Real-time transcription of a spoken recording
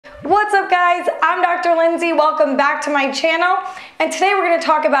What's up guys? I'm Dr. Lindsay. Welcome back to my channel. And today we're going to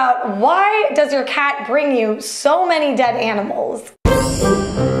talk about why does your cat bring you so many dead animals?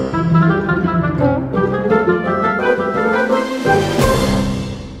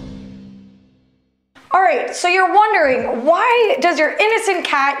 Alright, so you're wondering, why does your innocent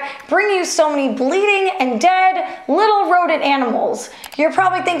cat bring you so many bleeding and dead little rodent animals? You're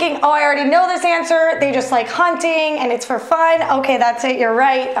probably thinking, oh, I already know this answer. They just like hunting and it's for fun. Okay, that's it. You're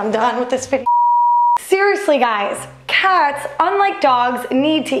right. I'm done with this video. Seriously guys, cats, unlike dogs,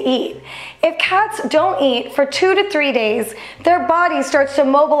 need to eat. If cats don't eat for 2 to 3 days, their body starts to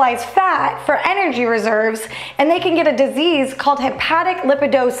mobilize fat for energy reserves, and they can get a disease called hepatic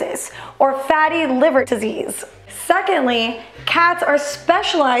lipidosis, or fatty liver disease. Secondly, cats are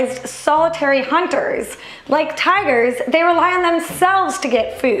specialized solitary hunters. Like tigers, they rely on themselves to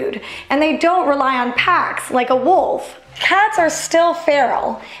get food, and they don't rely on packs like a wolf. Cats are still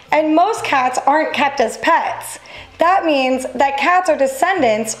feral, and most cats aren't kept as pets. That means that cats are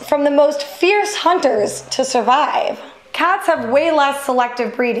descendants from the most fierce hunters to survive. Cats have way less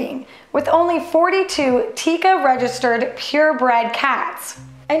selective breeding, with only 42 TICA registered purebred cats.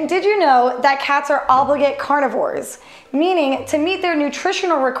 And did you know that cats are obligate carnivores? Meaning, to meet their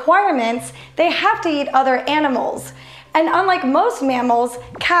nutritional requirements, they have to eat other animals. And unlike most mammals,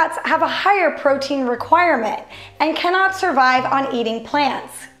 cats have a higher protein requirement and cannot survive on eating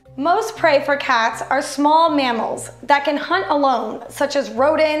plants. Most prey for cats are small mammals that can hunt alone, such as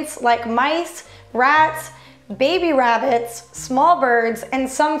rodents like mice, rats, baby rabbits, small birds, and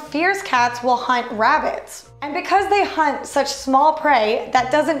some fierce cats will hunt rabbits. And because they hunt such small prey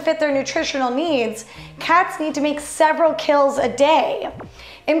that doesn't fit their nutritional needs, cats need to make several kills a day.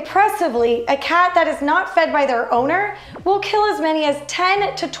 Impressively, a cat that is not fed by their owner will kill as many as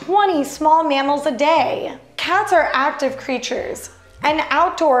 10 to 20 small mammals a day. Cats are active creatures. An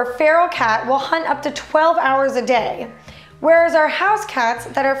outdoor feral cat will hunt up to 12 hours a day, whereas our house cats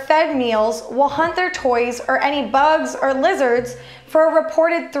that are fed meals will hunt their toys or any bugs or lizards for a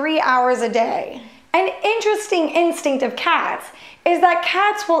reported 3 hours a day. An interesting instinct of cats is that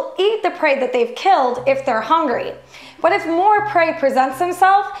cats will eat the prey that they've killed if they're hungry. But if more prey presents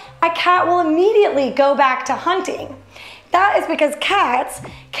themselves, a cat will immediately go back to hunting. That is because cats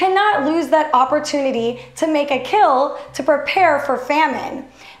cannot lose that opportunity to make a kill to prepare for famine.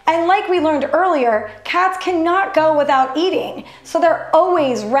 And like we learned earlier, cats cannot go without eating, so they're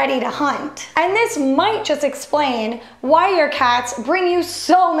always ready to hunt. And this might just explain why your cats bring you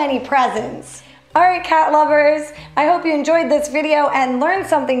so many presents. Alright cat lovers, I hope you enjoyed this video and learned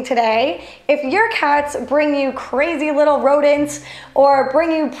something today. If your cats bring you crazy little rodents or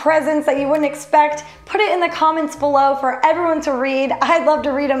bring you presents that you wouldn't expect, put it in the comments below for everyone to read. I'd love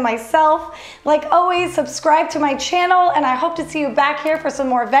to read them myself. Like always, subscribe to my channel, and I hope to see you back here for some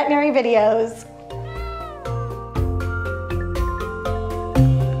more veterinary videos.